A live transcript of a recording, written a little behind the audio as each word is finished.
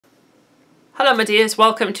Hello my dears,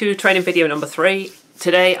 welcome to training video number 3.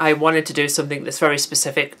 Today I wanted to do something that's very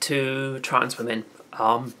specific to trans women.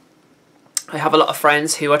 I have a lot of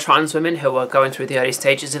friends who are trans women who are going through the early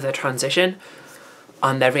stages of their transition,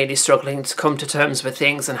 and they're really struggling to come to terms with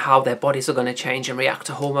things and how their bodies are going to change and react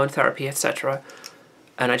to hormone therapy, etc.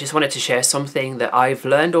 And I just wanted to share something that I've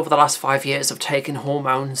learned over the last 5 years of taking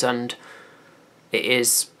hormones, and it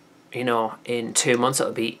is, you know, in 2 months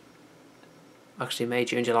it'll be actually May,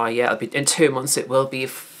 June, July, yeah, it'll be in 2 months it will be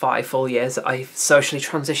 5 full years that I've socially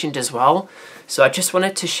transitioned as well. So I just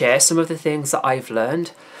wanted to share some of the things that I've learned.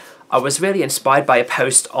 I was really inspired by a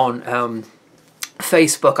post on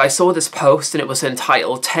Facebook. I saw this post and it was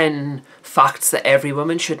entitled 10 Facts That Every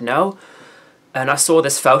Woman Should Know. And I saw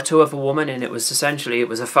this photo of a woman, and it was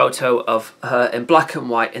a photo of her in black and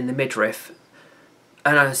white in the midriff.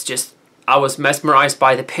 And I was mesmerised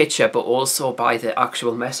by the picture, but also by the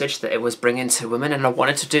actual message that it was bringing to women. And I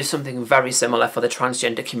wanted to do something very similar for the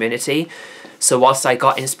transgender community. So whilst I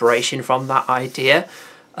got inspiration from that idea,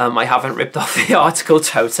 I haven't ripped off the article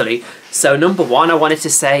totally. So number one I wanted to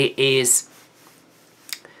say is,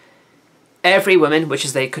 every woman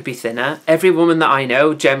wishes they could be thinner. Every woman that I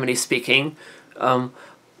know, generally speaking,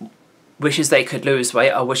 wishes they could lose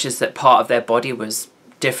weight, or wishes that part of their body was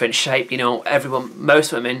different shape. You know,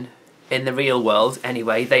 most women in the real world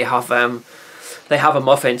anyway, they have a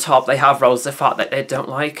muffin top, they have rolls of fat that they don't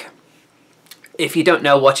like. If you don't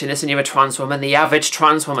know, watching this and you're a trans woman, the average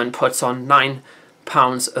trans woman puts on 9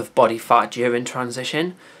 pounds of body fat during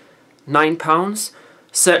transition. 9 pounds.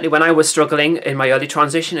 Certainly when I was struggling in my early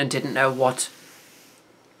transition and didn't know what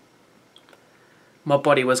my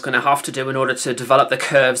body was going to have to do in order to develop the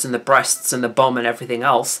curves and the breasts and the bum and everything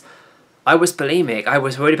else, I was bulimic. I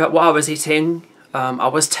was worried about what I was eating. I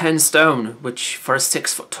was 10 stone, which for a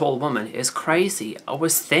 6 foot tall woman is crazy. I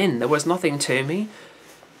was thin. There was nothing to me.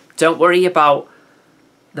 Don't worry about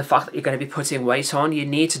the fact that you're going to be putting weight on. You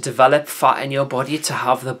need to develop fat in your body to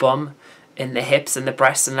have the bum in the hips and the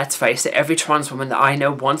breasts. And let's face it, every trans woman that I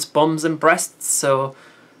know wants bums and breasts. So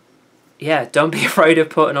yeah, don't be afraid of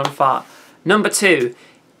putting on fat. Number 2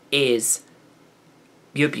 is,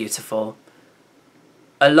 you're beautiful.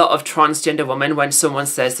 A lot of transgender women, when someone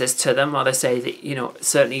says this to them, or they say that, you know,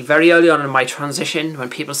 certainly very early on in my transition,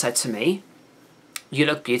 when people said to me, you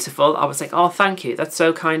look beautiful, I was like, oh, thank you, that's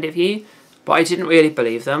so kind of you. But I didn't really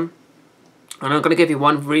believe them. And I'm going to give you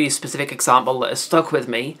one really specific example that has stuck with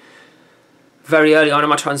me. Very early on in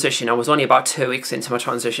my transition, I was only about 2 weeks into my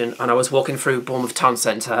transition, and I was walking through Bournemouth Town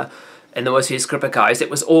Centre, and there was this group of guys.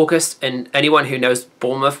 It was August, and anyone who knows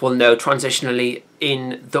Bournemouth will know transitionally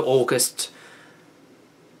in the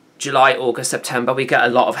July, August, September, we get a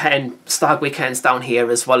lot of hen stag weekends down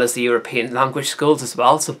here, as well as the European language schools as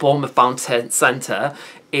well. So Bournemouth Town Centre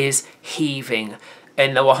is heaving,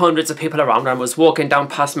 and there were hundreds of people around. I was walking down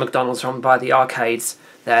past McDonald's from by the arcades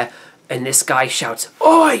there, and this guy shouts,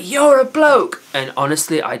 "Oi, you're a bloke!" And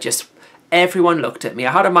honestly, everyone looked at me.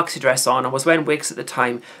 I had a maxi dress on, I was wearing wigs at the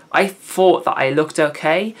time. I thought that I looked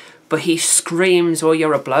okay, but he screams, "Oh,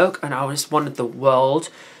 you're a bloke," and I just wanted the world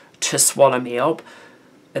to swallow me up.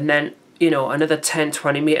 And then, you know, another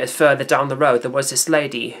 10-20 metres further down the road, there was this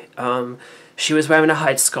lady. She was wearing a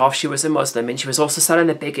headscarf, she was a Muslim, and she was also selling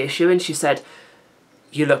a big issue, and she said,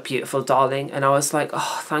 "You look beautiful, darling." And I was like,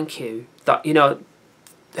 oh, thank you. That, you know,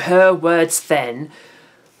 her words then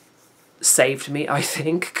saved me, I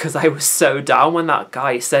think, because I was so down when that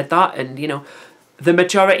guy said that. And, you know, the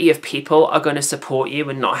majority of people are going to support you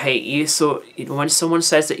and not hate you. So, you know, when someone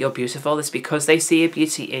says that you're beautiful, it's because they see a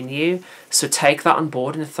beauty in you. So take that on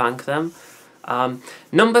board and thank them.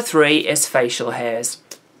 Number 3 is facial hairs.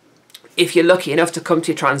 If you're lucky enough to come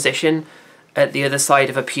to your transition at the other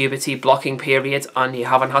side of a puberty blocking period, and you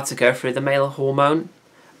haven't had to go through the male hormone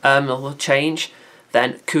change,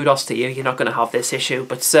 then kudos to you. You're not going to have this issue.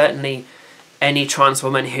 But certainly any trans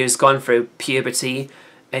woman who's gone through puberty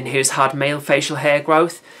and who's had male facial hair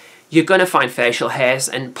growth, you're going to find facial hairs,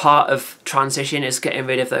 and part of transition is getting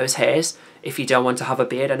rid of those hairs if you don't want to have a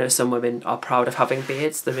beard. I know some women are proud of having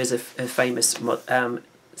beards. There is a famous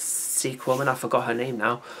Sikh woman, I forgot her name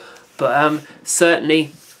now, but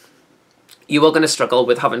certainly you are going to struggle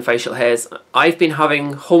with having facial hairs. I've been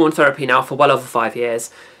having hormone therapy now for well over 5 years,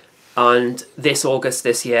 and this August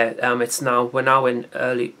this year, we're now in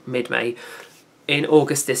mid-May. In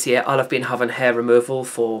August this year, I'll have been having hair removal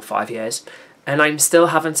for 5 years, and I'm still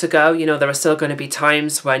having to go. You know, there are still going to be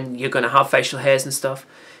times when you're going to have facial hairs and stuff.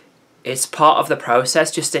 It's part of the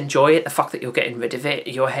process. Just enjoy it. The fact that you're getting rid of it,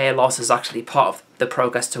 your hair loss, is actually part of the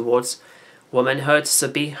progress towards womanhood, so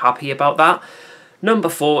be happy about that. Number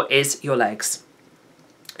 4 is your legs.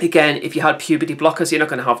 Again, if you had puberty blockers, you're not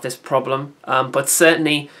going to have this problem. But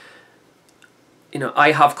certainly, you know,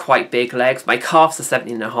 I have quite big legs. My calves are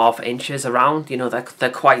 17.5 inches around. You know, they're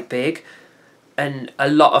quite big. And a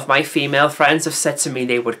lot of my female friends have said to me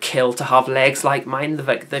they would kill to have legs like mine.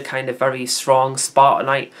 They're kind of very strong,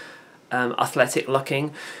 Spartanite, athletic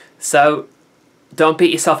looking. So don't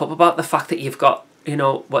beat yourself up about the fact that you've got, you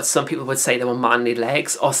know, what some people would say they were manly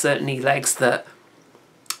legs, or certainly legs that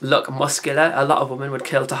look muscular. A lot of women would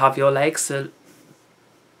kill to have your legs, so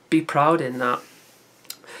be proud in that.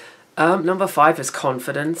 Number 5 is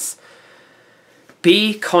confidence.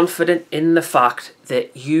 Be confident in the fact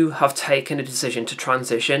that you have taken a decision to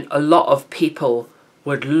transition. A lot of people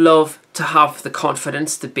would love to have the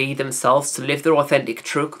confidence to be themselves, to live their authentic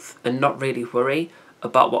truth and not really worry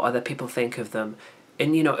about what other people think of them.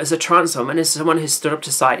 And, you know, as a trans woman, as someone who stood up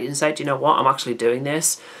to society and said, you know what, I'm actually doing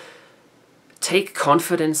this, take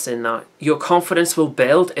confidence in that. Your confidence will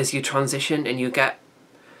build as you transition and you get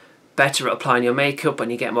better at applying your makeup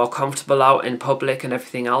and you get more comfortable out in public and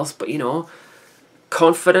everything else. But, you know,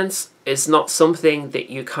 confidence is not something that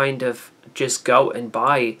you kind of just go and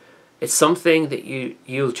buy. It's something that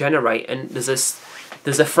you'll generate. And there's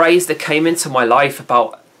a phrase that came into my life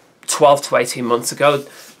about 12 to 18 months ago. A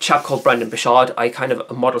chap called Brendan Bouchard. I kind of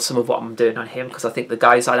model some of what I'm doing on him because I think the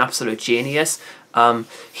guy's an absolute genius.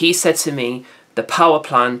 He said to me, the power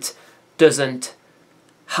plant doesn't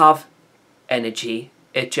have energy,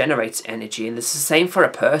 it generates energy. And it's the same for a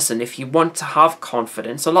person. If you want to have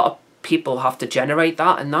confidence, a lot of people have to generate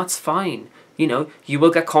that, and that's fine. You know, you will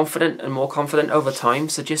get confident and more confident over time,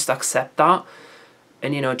 so just accept that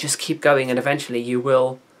and, you know, just keep going, and eventually you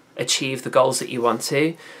will achieve the goals that you want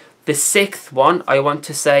to. The 6th one I want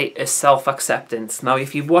to say is self-acceptance. Now,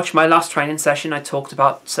 if you watch my last training session, I talked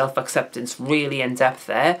about self-acceptance really in depth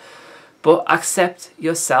there. But accept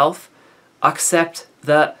yourself. Accept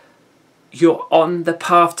that you're on the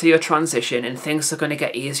path to your transition and things are going to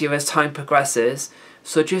get easier as time progresses.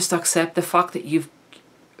 So just accept the fact that you've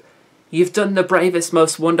done the bravest,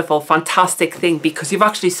 most wonderful, fantastic thing, because you've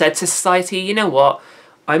actually said to society, you know what,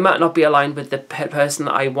 I might not be aligned with the person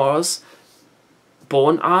that I was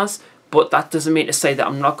born as, but that doesn't mean to say that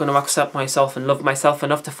I'm not going to accept myself and love myself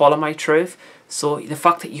enough to follow my truth. So the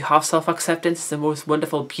fact that you have self-acceptance is the most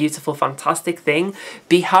wonderful, beautiful, fantastic thing.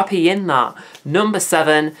 Be happy in that. Number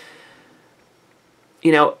 7,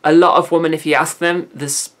 you know, a lot of women, if you ask them,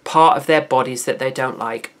 there's part of their bodies that they don't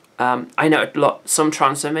like. I know some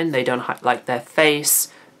trans women, they don't like their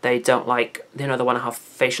face, they don't like, you know, they want to have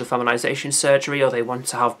facial feminization surgery, or they want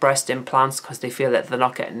to have breast implants because they feel that they're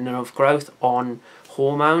not getting enough growth on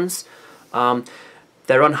hormones.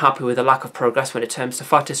 They're unhappy with the lack of progress when it comes to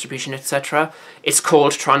fat distribution, etc. It's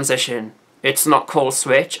called transition. It's not called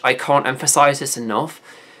switch. I can't emphasize this enough.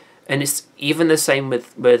 And it's even the same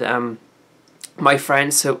with my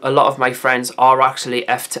friends. So a lot of my friends are actually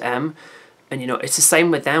F to M. And, you know, it's the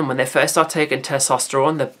same with them. When they first start taking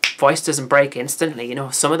testosterone, the voice doesn't break instantly. You know,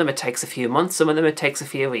 some of them it takes a few months, some of them it takes a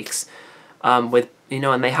few weeks. You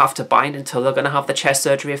know, and they have to bind until they're going to have the chest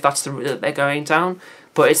surgery if that's the route that they're going down.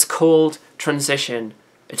 But it's called transition.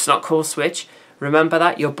 It's not called switch. Remember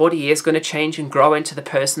that your body is going to change and grow into the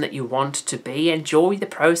person that you want to be. Enjoy the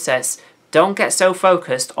process. Don't get so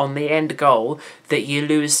focused on the end goal that you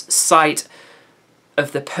lose sight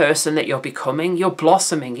of the person that you're becoming. You're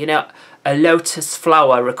blossoming. You know, a lotus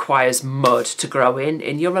flower requires mud to grow in,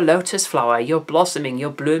 and you're a lotus flower. You're blossoming. You're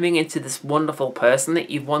blooming into this wonderful person that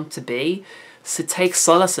you want to be. So take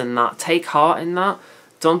solace in that. Take heart in that.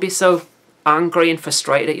 Don't be so angry and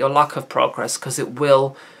frustrated at your lack of progress, because it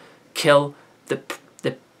will kill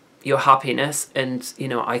your happiness. And, you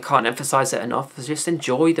know, I can't emphasize it enough. Just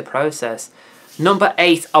enjoy the process. Number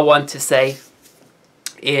 8 I want to say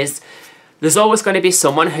is there's always going to be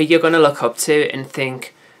someone who you're going to look up to and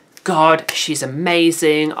think, God, she's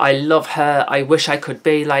amazing. I love her. I wish I could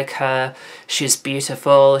be like her. She's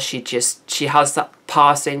beautiful. She has that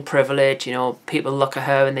passing privilege. You know, people look at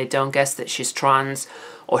her and they don't guess that she's trans,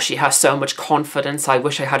 or she has so much confidence. I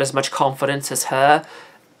wish I had as much confidence as her.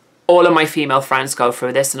 All of my female friends go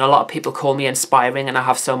through this, and a lot of people call me inspiring, and I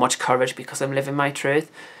have so much courage because I'm living my truth.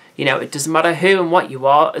 You know, it doesn't matter who and what you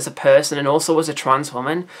are as a person, and also as a trans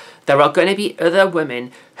woman, there are going to be other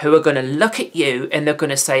women who are going to look at you and they're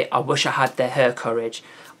going to say, I wish I had her courage.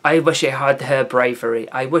 I wish I had her bravery.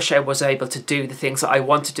 I wish I was able to do the things that I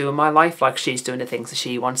want to do in my life, like she's doing the things that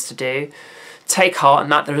she wants to do. Take heart in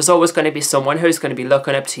that. There is always going to be someone who's going to be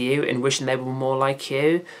looking up to you and wishing they were more like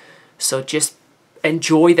you. So just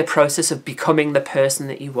enjoy the process of becoming the person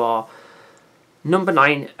that you are. Number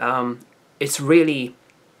 9, it's really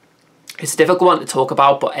It's a difficult one to talk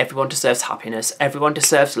about, but everyone deserves happiness. Everyone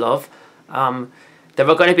deserves love. There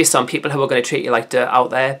are going to be some people who are going to treat you like dirt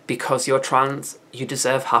out there because you're trans. You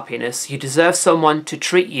deserve happiness. You deserve someone to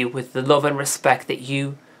treat you with the love and respect that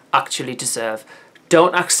you actually deserve.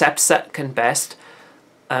 Don't accept second best.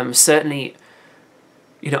 Certainly,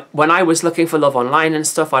 you know, when I was looking for love online and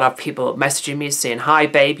stuff, I'd have people messaging me saying, "Hi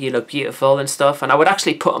babe, you look beautiful" and stuff. And I would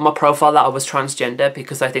actually put on my profile that I was transgender,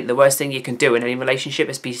 because I think the worst thing you can do in any relationship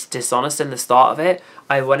is be dishonest in the start of it.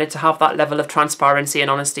 I wanted to have that level of transparency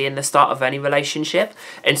and honesty in the start of any relationship.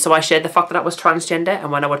 And so I shared the fact that I was transgender,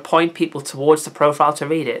 and when I would point people towards the profile to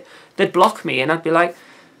read it, they'd block me, and I'd be like,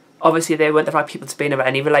 obviously they weren't the right people to be in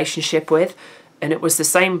any relationship with. And it was the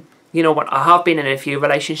same, you know, when I have been in a few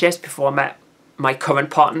relationships before I met my current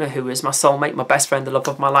partner, who is my soulmate, my best friend, the love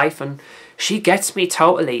of my life, and she gets me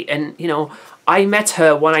totally. And you know, I met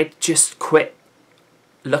her when I just quit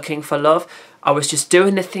looking for love. I was just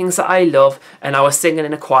doing the things that I love, and I was singing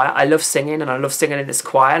in a choir. I love singing, and I love singing in this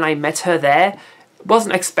choir, and I met her there.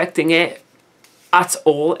 Wasn't expecting it at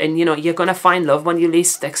all. And you know, you're gonna find love when you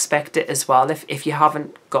least expect it as well, if you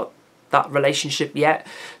haven't got that relationship yet.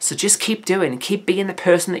 So just keep doing, keep being the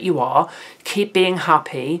person that you are, keep being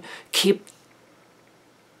happy, keep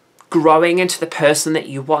growing into the person that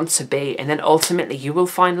you want to be, and then ultimately you will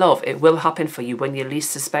find love. It will happen for you when you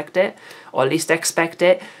least suspect it or least expect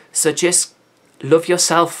it. So just love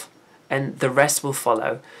yourself and the rest will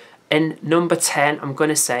follow. And number 10, I'm going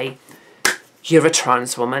to say, you're a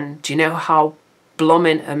trans woman. Do you know how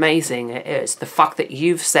blooming amazing it is? The fact that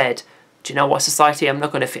you've said, do you know what, society, I'm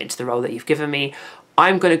not going to fit into the role that you've given me.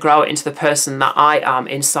 I'm going to grow into the person that I am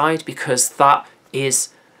inside, because that is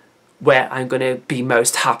where I'm going to be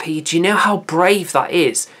most happy. Do you know how brave that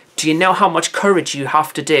is? Do you know how much courage you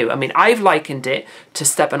have to do? I mean, I've likened it to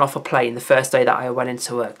stepping off a plane the first day that I went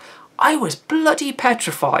into work. I was bloody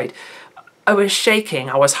petrified. I was shaking,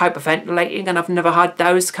 I was hyperventilating, and I've never had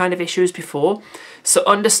those kind of issues before. So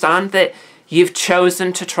understand that you've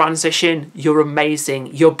chosen to transition. You're amazing.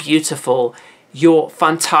 You're beautiful. You're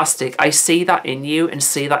fantastic. I see that in you and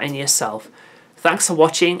see that in yourself. Thanks for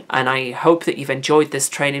watching, and I hope that you've enjoyed this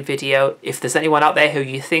training video. If there's anyone out there who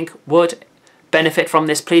you think would benefit from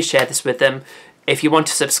this, please share this with them. If you want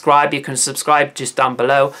to subscribe, you can subscribe just down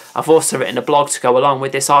below. I've also written a blog to go along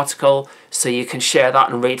with this article, so you can share that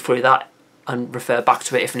and read through that and refer back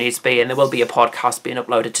to it if needs be. And there will be a podcast being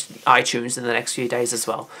uploaded to iTunes in the next few days as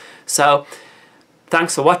well. So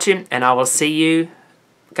thanks for watching, and I will see you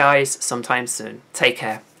guys sometime soon. Take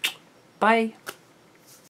care. Bye.